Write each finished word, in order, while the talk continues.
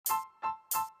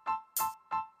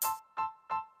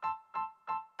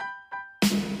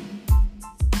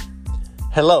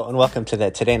Hello and welcome to the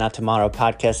Today Not Tomorrow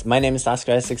podcast. My name is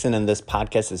Oscar Isaacson and this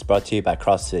podcast is brought to you by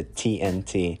CrossFit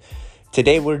TNT.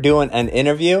 Today we're doing an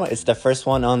interview. It's the first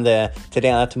one on the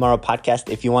Today Not Tomorrow podcast.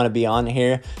 If you want to be on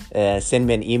here, send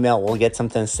me an email. We'll get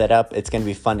something set up. It's going to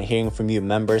be fun hearing from you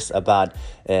members about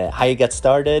how you got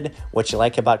started, what you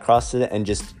like about CrossFit, and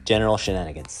just general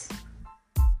shenanigans.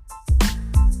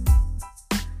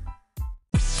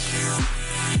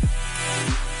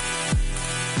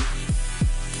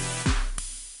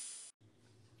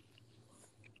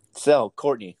 So,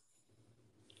 Courtney,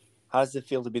 how does it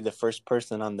feel to be the first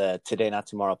person on the Today Not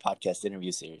Tomorrow podcast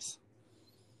interview series?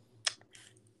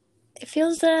 It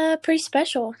feels pretty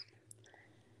special.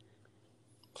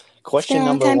 Question it's been a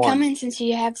long number time one. coming since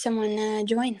you have someone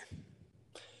join.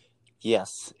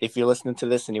 Yes. If you're listening to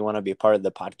this and you want to be part of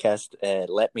the podcast,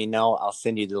 let me know. I'll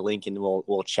send you the link and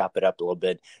we'll chop it up a little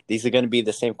bit. These are going to be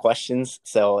the same questions.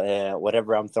 So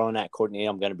whatever I'm throwing at Courtney,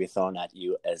 I'm going to be throwing at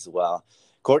you as well.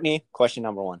 Courtney, question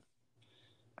number one.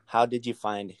 How did you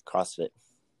find CrossFit?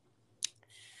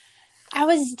 I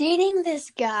was dating this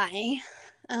guy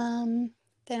that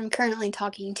I'm currently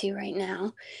talking to right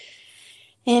now.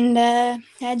 And I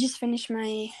just finished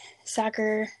my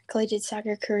collegiate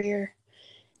soccer career.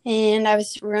 And I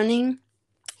was running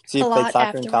So you a played lot soccer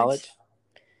afterwards. in college?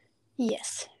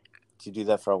 Yes. Did you do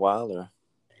that for a while? Or?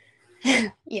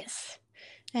 Yes.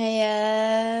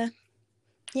 Since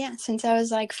I was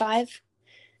like 5.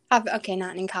 Okay,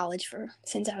 not in college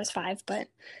since I was 5, but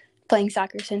playing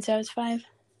soccer since I was 5.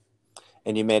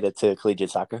 And you made it to collegiate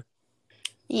soccer?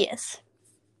 Yes.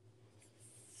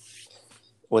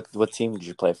 What team did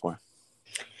you play for?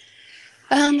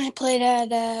 I played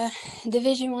at a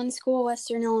Division I school,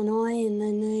 Western Illinois, and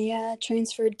then I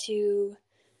transferred to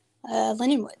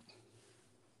Lindenwood.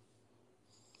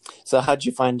 So how'd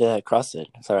you find CrossFit?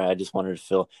 Sorry, I just wanted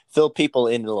to fill people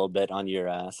in a little bit on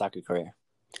your soccer career.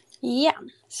 Yeah.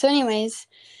 So anyways,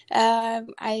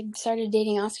 I started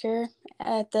dating Oscar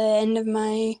at the end of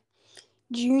my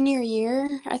junior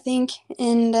year, I think.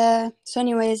 And so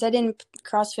anyways, I didn't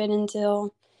CrossFit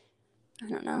until, I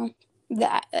don't know,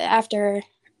 after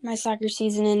my soccer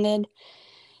season ended.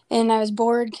 And I was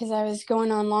bored because I was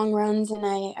going on long runs, and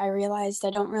I realized I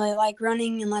don't really like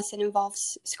running unless it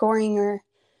involves scoring or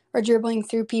dribbling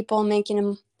through people, making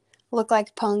them look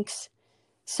like punks.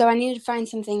 So I needed to find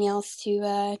something else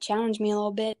to challenge me a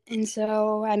little bit. And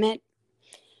so I met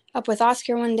up with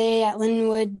Oscar one day at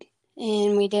Lindenwood,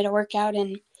 and we did a workout,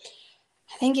 and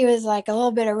I think it was like a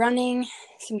little bit of running,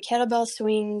 some kettlebell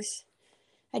swings.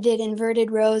 I did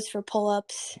inverted rows for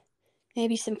pull-ups,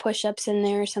 maybe some push-ups in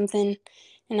there or something.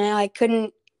 And I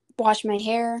couldn't wash my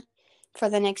hair for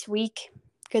the next week.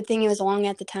 Good thing it was long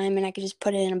at the time and I could just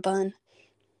put it in a bun.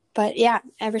 But yeah,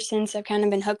 ever since I've kind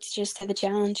of been hooked just to the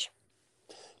challenge.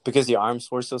 Because your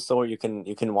arms were so sore, you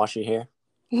couldn't wash your hair?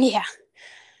 Yeah.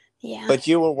 But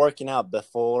you were working out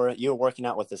before. You were working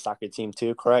out with the soccer team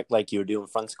too, correct? Like you were doing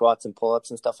front squats and pull-ups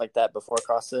and stuff like that before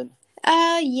CrossFit?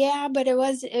 Yeah, but it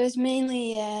was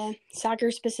mainly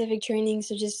soccer specific training,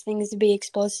 so just things to be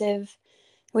explosive.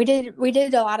 We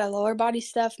did a lot of lower body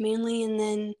stuff mainly, and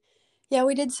then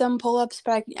we did some pull-ups,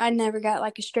 but I never got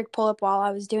like a strict pull-up while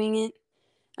I was doing it.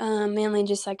 Mainly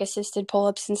just like assisted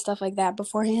pull-ups and stuff like that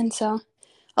beforehand. So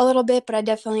a little bit, but I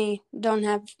definitely didn't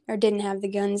have the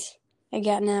guns I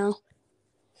got now.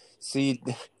 So you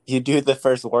do the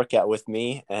first workout with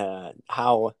me.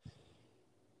 How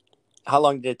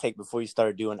long did it take before you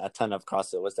started doing a ton of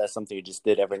CrossFit? Was that something you just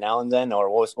did every now and then, or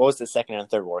what was the second and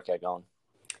third workout going?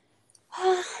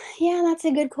 Yeah, that's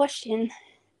a good question.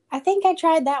 I think I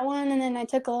tried that one, and then I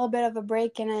took a little bit of a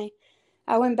break, and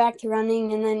I went back to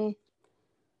running, and then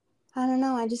I don't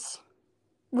know, I just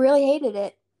really hated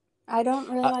it. I don't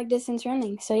really like distance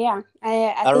running, so yeah.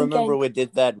 I remember we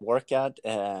did that workout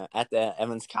at the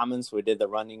Evans Commons. We did the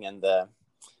running and the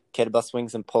kettlebell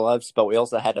swings and pull-ups, but we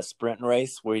also had a sprint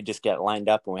race where you just get lined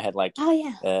up, and we had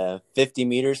 50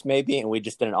 meters maybe, and we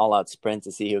just did an all-out sprint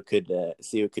to see who could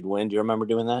win. Do you remember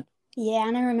doing that? Yeah,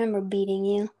 and I remember beating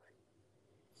you.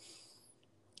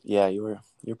 Yeah, you're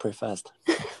pretty fast.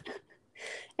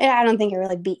 Yeah, I don't think I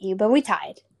really beat you, but we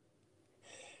tied.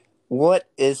 What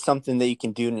is something that you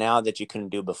can do now that you couldn't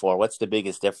do before? What's the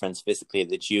biggest difference physically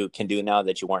that you can do now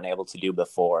that you weren't able to do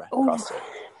before CrossFit?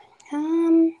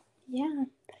 Yeah.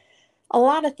 A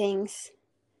lot of things.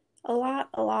 A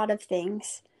lot of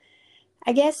things.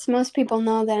 I guess most people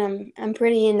know that I'm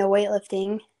pretty into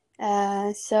weightlifting.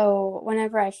 So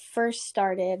whenever I first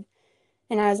started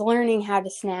and I was learning how to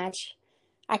snatch,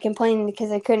 I complained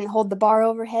because I couldn't hold the bar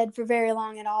overhead for very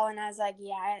long at all, and I was like,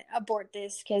 yeah, abort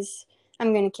this because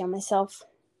I'm going to kill myself.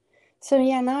 So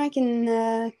yeah, now I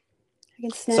can I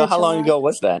can So snatch how a long lot. ago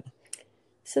was that?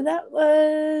 So that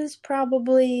was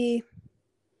probably,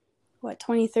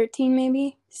 2013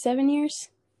 maybe? 7 years?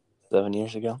 7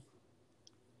 years ago.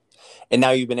 And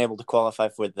now you've been able to qualify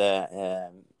for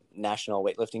the national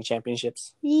weightlifting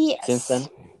championships since then. Yes.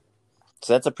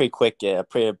 So that's a pretty quick,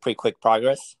 pretty quick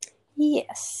progress.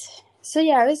 Yes. So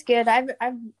yeah, it was good. I've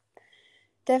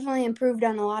definitely improved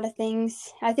on a lot of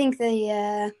things. I think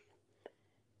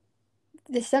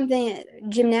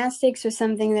gymnastics was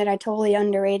something that I totally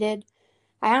underrated.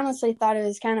 I honestly thought it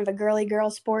was kind of a girly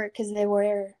girl sport because they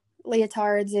wear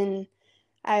leotards, and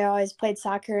I always played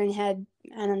soccer and had,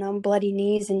 I don't know, bloody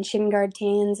knees and shin guard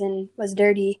tans and was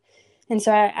dirty. And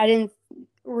so I didn't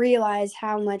realize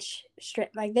how much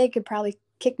like they could probably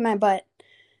kick my butt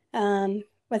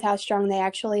with how strong they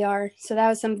actually are. So that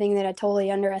was something that I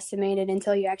totally underestimated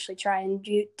until you actually try and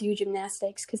do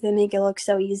gymnastics, because they make it look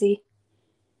so easy.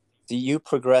 So you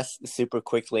progressed super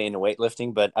quickly in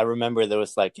weightlifting, but I remember there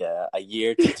was like a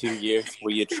year to 2 years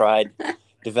where you tried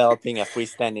developing a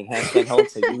freestanding handstand hold.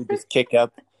 So you would just kick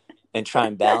up and try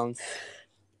and balance.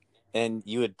 And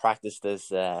you would practice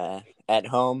this at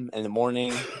home in the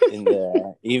morning, in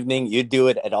the evening. You'd do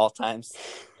it at all times.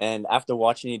 And after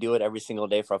watching you do it every single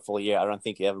day for a full year, I don't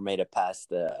think you ever made it past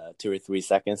 2 or 3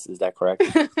 seconds. Is that correct?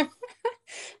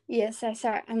 Yes,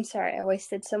 I'm sorry I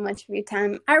wasted so much of your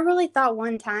time. I really thought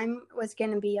one time was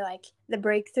going to be like the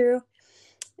breakthrough.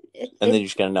 And then you're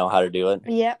just going to know how to do it.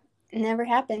 Yep. Never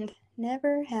happened.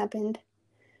 Never happened.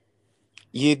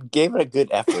 You gave it a good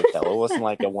effort, though. It wasn't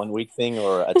like a 1 week thing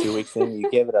or a 2 week thing. You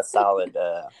gave it a solid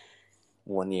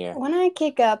 1 year. When I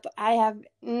kick up, I have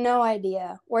no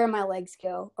idea where my legs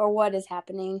go or what is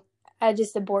happening. I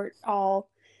just abort all,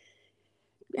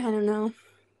 I don't know,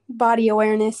 body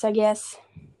awareness, I guess.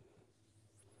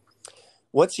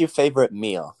 What's your favorite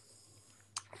meal?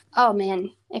 Oh,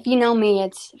 man. If you know me,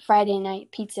 it's Friday night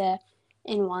pizza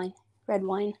and wine, red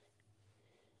wine.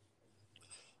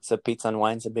 So pizza and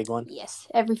wine's a big one? Yes,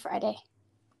 every Friday.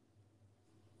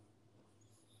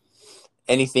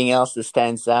 Anything else that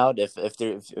stands out? If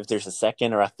there's a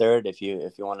second or a third, if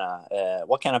you wanna,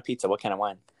 what kind of pizza? What kind of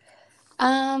wine?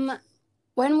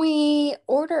 When we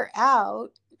order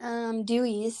out,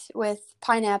 Dewey's with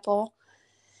pineapple,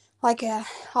 like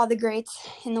all the greats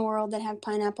in the world that have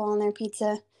pineapple on their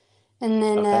pizza, and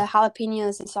then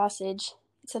jalapenos and sausage.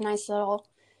 It's a nice little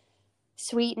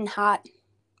sweet and hot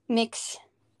mix.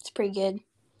 It's pretty good.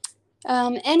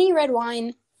 Any red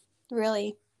wine,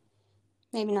 really.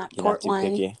 Maybe not port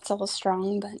wine. Picky. It's a little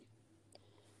strong, but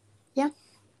yeah.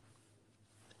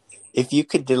 If you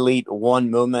could delete one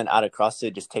movement out of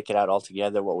CrossFit, just take it out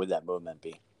altogether, what would that movement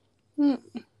be?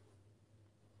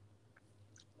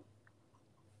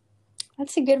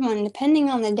 That's a good one, depending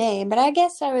on the day. But I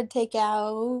guess I would take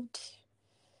out...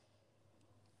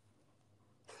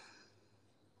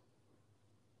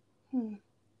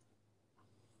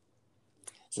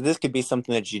 So this could be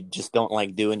something that you just don't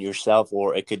like doing yourself,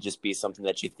 or it could just be something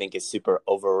that you think is super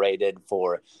overrated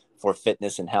for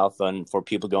fitness and health and for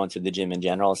people going to the gym in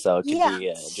general. So it could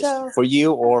be just for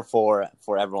you or for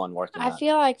everyone working out. I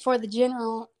feel like for the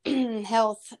general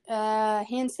health,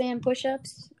 handstand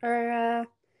push-ups are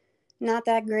not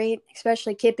that great,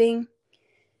 especially kipping,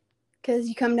 because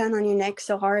you come down on your neck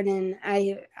so hard. And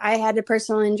I had a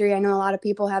personal injury. I know a lot of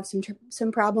people have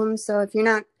some problems. So if you're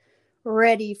not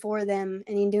ready for them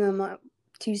and you do them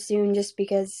too soon just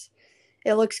because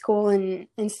it looks cool and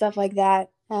stuff like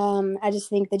that, I just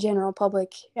think the general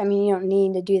public, I mean, you don't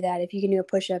need to do that. If you can do a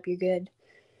push-up, you're good.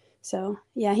 So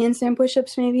yeah, handstand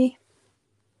push-ups maybe.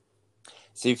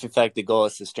 So if in fact the goal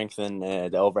is to strengthen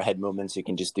the overhead movements, you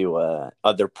can just do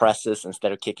other presses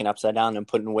instead of kicking upside down and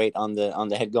putting weight on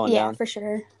the head going down. Yeah, for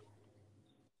sure.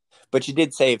 But you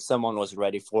did say if someone was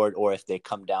ready for it, or if they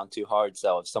come down too hard.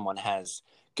 So if someone has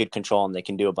good control and they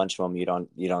can do a bunch of them, you don't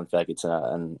feel like it's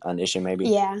an issue maybe?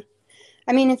 Yeah.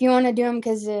 I mean, if you want to do them,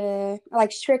 because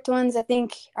like strict ones, I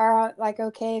think are like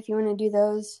okay if you want to do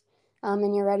those,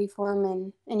 and you're ready for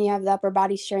them, and you have the upper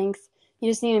body strength. You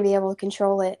just need to be able to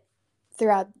control it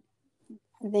throughout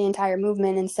the entire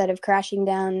movement instead of crashing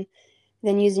down,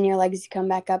 then using your legs to come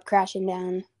back up, crashing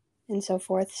down, and so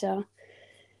forth. So,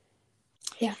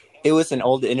 yeah. It was an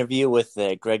old interview with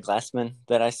Greg Glassman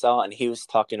that I saw, and he was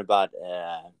talking about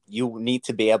you need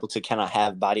to be able to kind of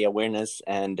have body awareness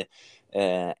and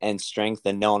strength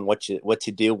and knowing what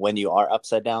to do when you are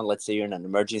upside down. Let's say you're in an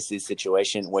emergency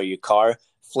situation where your car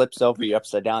flips over, you're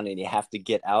upside down, and you have to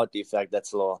get out. Do you feel like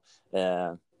that's a little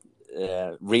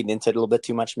reading into it a little bit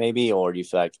too much, maybe, or do you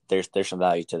feel like there's some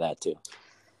value to that too?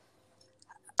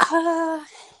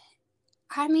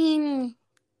 I mean,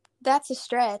 that's a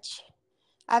stretch.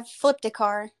 I've flipped a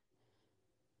car,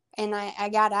 and I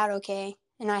got out okay,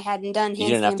 and I hadn't done You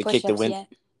didn't have handstand to kick the push-ups wind. yet.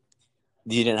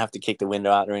 You didn't have to kick the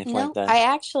window out or anything like No, that. I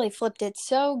actually flipped it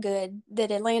so good that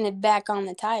it landed back on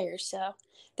the tires. So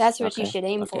that's what you should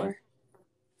aim for.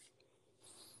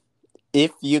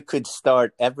 If you could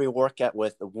start every workout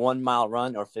with a 1 mile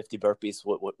run or 50 burpees,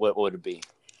 what would it be?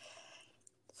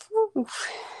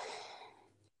 Oof.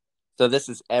 So this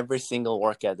is every single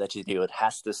workout that you do. It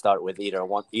has to start with either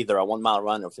a 1 mile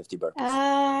run or 50 burpees.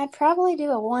 I'd probably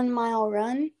do a 1 mile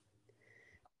run.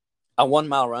 A 1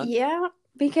 mile run? Yeah,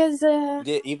 because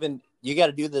even you got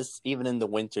to do this even in the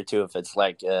winter too. If it's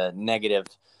like negative,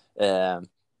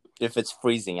 if it's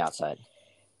freezing outside.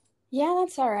 Yeah,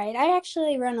 that's all right. I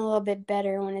actually run a little bit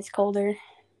better when it's colder.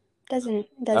 Doesn't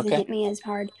hit me as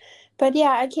hard. But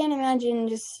yeah, I can't imagine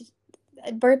just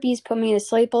burpees put me to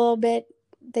sleep a little bit.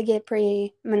 They get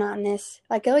pretty monotonous.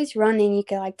 Like at least running, you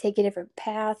can like take a different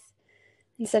path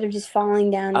instead of just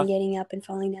falling down and getting up and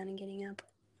falling down and getting up.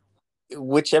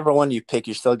 Whichever one you pick,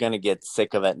 you're still gonna get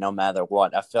sick of it no matter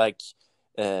what. I feel like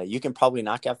you can probably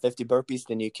knock out 50 burpees,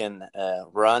 then you can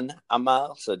run a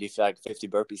mile. So do you feel like 50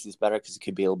 burpees is better because it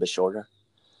could be a little bit shorter?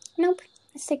 Nope.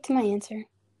 I stick to my answer.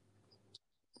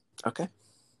 Okay.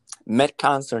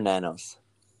 Metcons or nanos?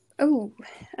 Oh,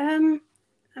 I'm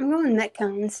going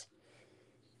Metcons.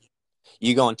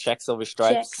 You going checks over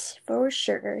stripes? Checks for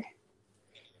sure.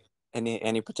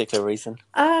 Any particular reason?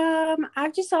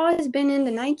 I've just always been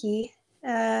into Nike.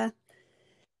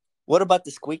 What about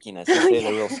the squeakiness? They say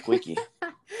they're real squeaky.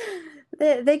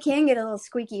 They can get a little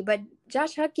squeaky, but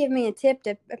Josh Huck gave me a tip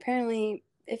to apparently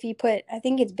if you put, I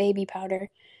think it's baby powder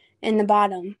in the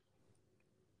bottom,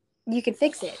 you can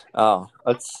fix it. Oh,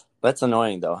 that's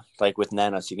annoying though. Like with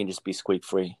nanos, you can just be squeak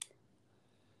free.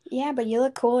 Yeah, but you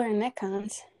look cooler in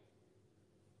Metcons.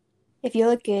 If you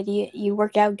look good, you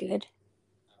work out good.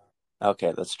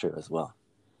 Okay, that's true as well.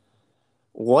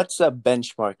 What's a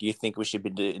benchmark you think we should be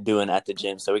doing at the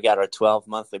gym? So we got our 12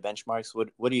 monthly benchmarks.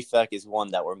 What do you feel like is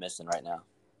one that we're missing right now?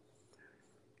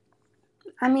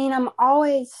 I mean, I'm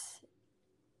always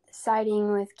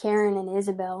siding with Karen and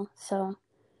Isabel, so.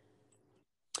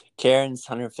 Karen's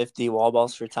 150 wall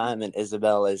balls for time, and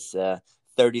Isabel is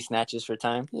 30 snatches for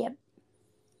time? Yep.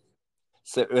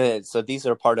 So these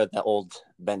are part of the old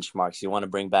benchmarks. You want to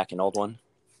bring back an old one?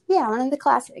 Yeah, one of the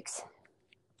classics.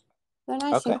 They're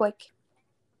nice and quick.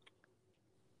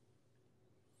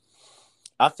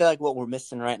 I feel like what we're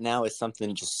missing right now is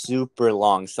something just super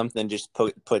long. Something just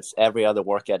puts every other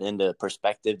workout into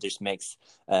perspective, just makes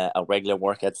a regular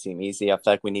workout seem easy. I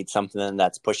feel like we need something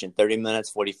that's pushing 30 minutes,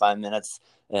 45 minutes.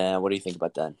 What do you think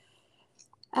about that?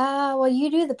 Well, you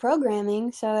do the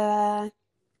programming, so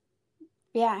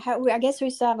yeah, I guess we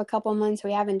still have a couple months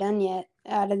we haven't done yet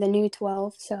out of the new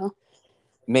 12, so.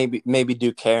 Maybe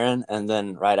do Karen, and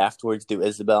then right afterwards do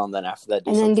Isabel, and then after that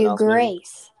do something else. And then do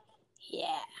Grace. Maybe?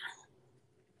 Yeah.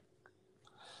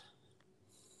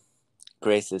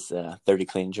 Grace is 30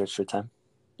 clean jerks for time.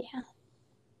 Yeah.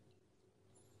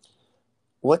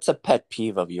 What's a pet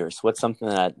peeve of yours? What's something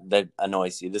that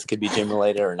annoys you? This could be gym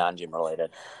related or non-gym related.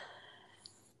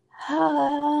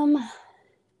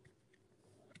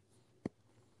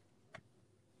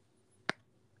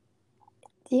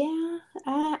 Yeah,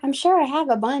 I'm sure I have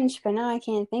a bunch, but now I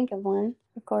can't think of one,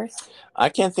 of course. I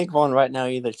can't think of one right now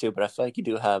either, too, but I feel like you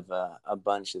do have a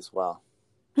bunch as well.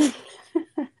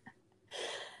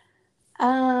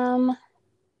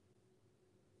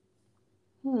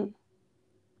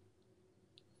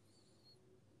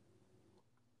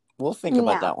 We'll think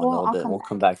about that one a little bit. We'll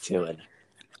come back to it.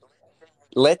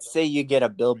 Let's say you get a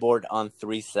billboard on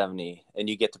 370 and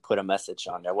you get to put a message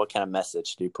on there. What kind of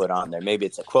message do you put on there? Maybe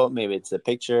it's a quote, maybe it's a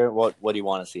picture. What do you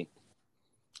want to see?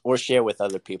 Or share with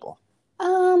other people?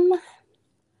 I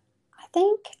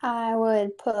think I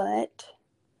would put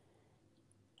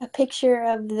a picture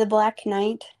of the Black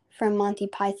Knight from Monty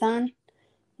Python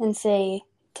and say,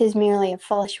 "'Tis merely a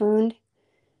flesh wound."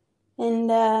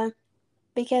 And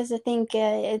because I think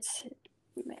it's,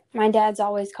 my dad's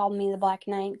always called me the Black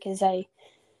Knight because I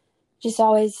just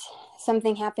always,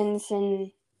 something happens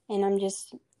and I'm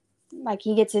just, like,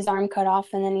 he gets his arm cut off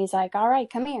and then he's like, "All right,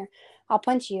 come here. I'll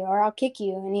punch you or I'll kick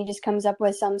you." And he just comes up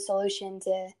with some solution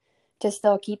to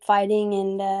still keep fighting.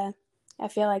 And I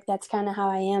feel like that's kind of how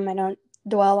I am. I don't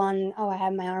dwell on, I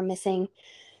have my arm missing,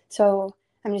 so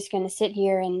I'm just going to sit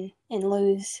here and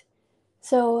lose.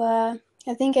 So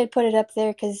I think I'd put it up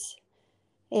there because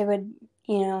it would,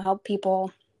 help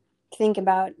people think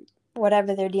about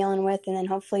whatever they're dealing with and then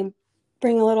hopefully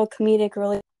bring a little comedic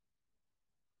relief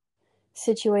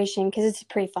situation because it's a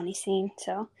pretty funny scene.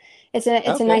 So it's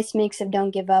a nice mix of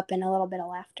don't give up and a little bit of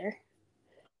laughter.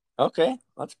 Okay,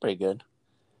 that's pretty good.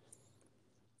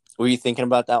 Were you thinking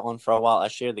about that one for a while? I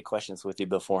shared the questions with you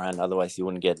beforehand. Otherwise, you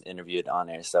wouldn't get interviewed on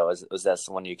air. So was that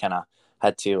the one you kind of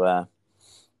had to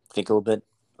think a little bit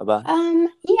about?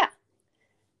 Yeah.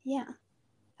 Yeah.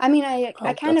 I mean, I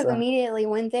Oh, kind of immediately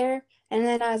went there, and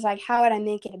then I was like, how would I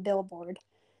make it a billboard?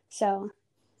 So,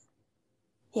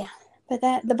 yeah. But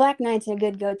the Black Knight's a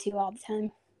good go-to all the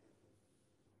time.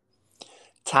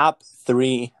 Top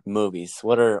 3 movies.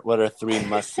 What are 3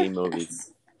 must-see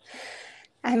movies?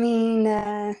 I mean,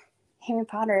 Harry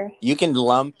Potter. You can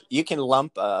lump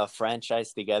a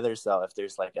franchise together. So if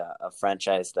there's like a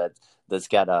franchise that's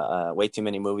got way too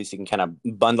many movies, you can kind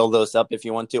of bundle those up if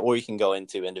you want to, or you can go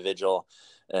into individual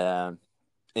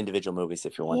movies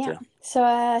if you want to. So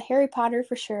Harry Potter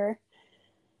for sure.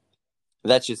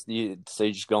 That's just you. So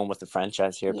you're just going with the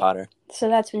franchise Harry Potter. So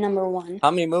that's number 1. How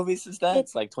many movies is that?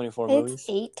 It's like 24 movies.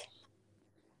 8.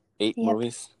 8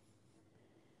 movies.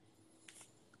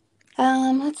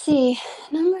 Let's see.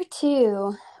 Number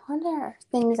 2. What are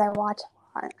things I watch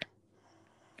a lot?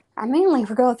 I mainly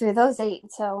go through those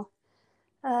 8. So,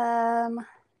 you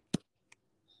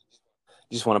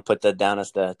just want to put that down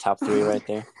as the top 3 right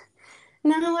there.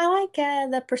 No, I like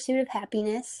The Pursuit of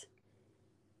Happiness.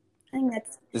 I think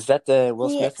that's. Is that the Will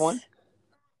Smith one?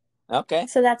 Okay.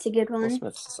 So that's a good one. Will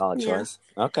Smith's a solid choice.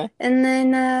 Okay. And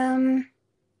then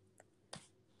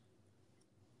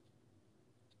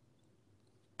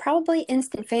probably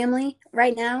Instant Family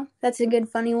right now. That's a good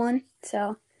funny one.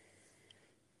 So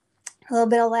a little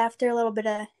bit of laughter, a little bit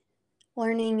of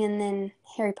learning, and then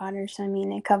Harry Potter. So I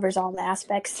mean, it covers all the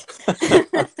aspects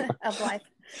of life.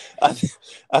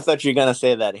 I thought you were gonna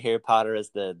say that Harry Potter is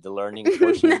the learning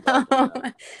portion. No,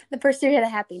 The Pursuit of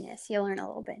Happiness. You'll learn a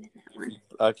little bit in that one.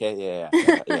 Okay, yeah.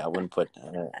 I wouldn't put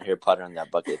Harry Potter in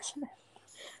that bucket.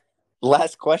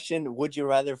 Last question: would you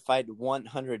rather fight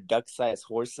 100 duck-sized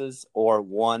horses or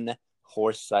 1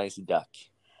 horse-sized duck?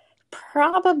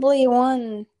 Probably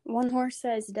one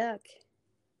horse-sized duck.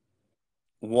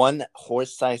 1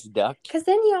 horse-sized duck? Because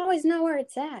then you always know where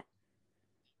it's at.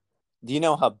 Do you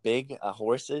know how big a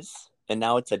horse is? And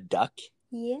now it's a duck?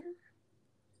 Yeah.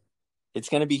 It's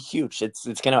going to be huge. It's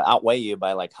going to outweigh you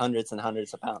by like hundreds and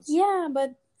hundreds of pounds. Yeah,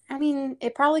 but I mean,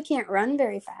 it probably can't run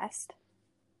very fast.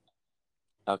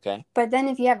 Okay. But then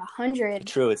if you have 100,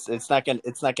 true, it's not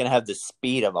gonna have the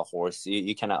speed of a horse.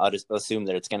 You kind of assume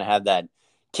that it's gonna have that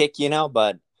kick,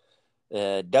 but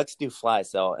ducks do fly,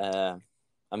 so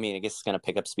I mean, I guess it's gonna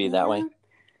pick up speed that way.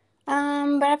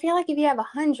 But I feel like if you have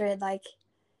 100, like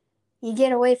you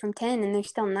get away from 10 and there's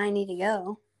still 90 to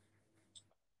go.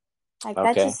 Like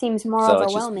that just seems more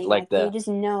overwhelming. Like you just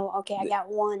know, okay, I got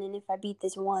 1, and if I beat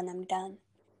this 1, I'm done.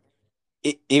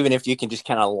 Even if you can just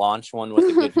kind of launch one with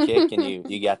a good kick and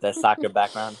you got that soccer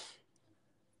background?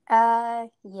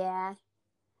 Yeah.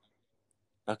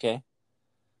 Okay.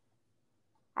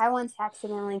 I once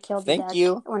accidentally killed a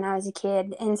duck when I was a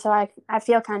kid, and so I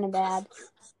feel kind of bad.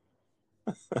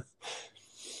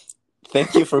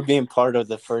 Thank you for being part of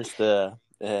the first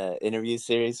interview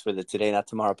series for the Today Not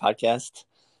Tomorrow podcast.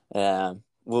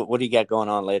 What do you got going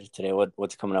on later today?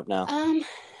 What's coming up now? I'm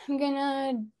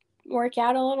gonna work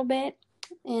out a little bit,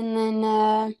 and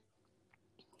then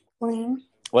clean.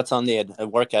 What's on the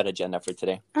workout agenda for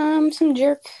today? Some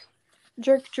jerk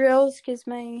drills, because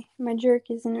my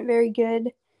jerk isn't very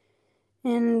good,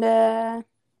 and yeah,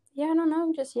 I don't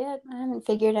know just yet. I haven't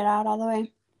figured it out all the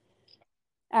way.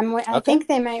 I think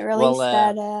they might release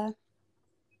that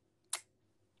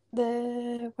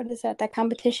what is that? That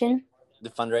competition? The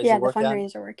fundraiser workout? Yeah, the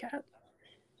fundraiser workout.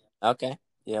 Okay.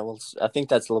 Yeah, well, I think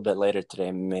that's a little bit later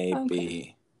today, maybe.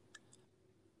 Okay.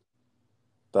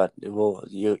 But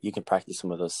you can practice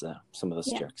some of those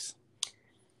jerks.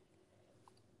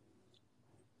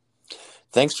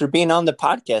 Thanks for being on the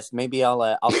podcast. Maybe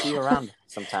I'll see you around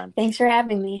sometime. Thanks for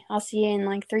having me. I'll see you in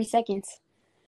like 3 seconds.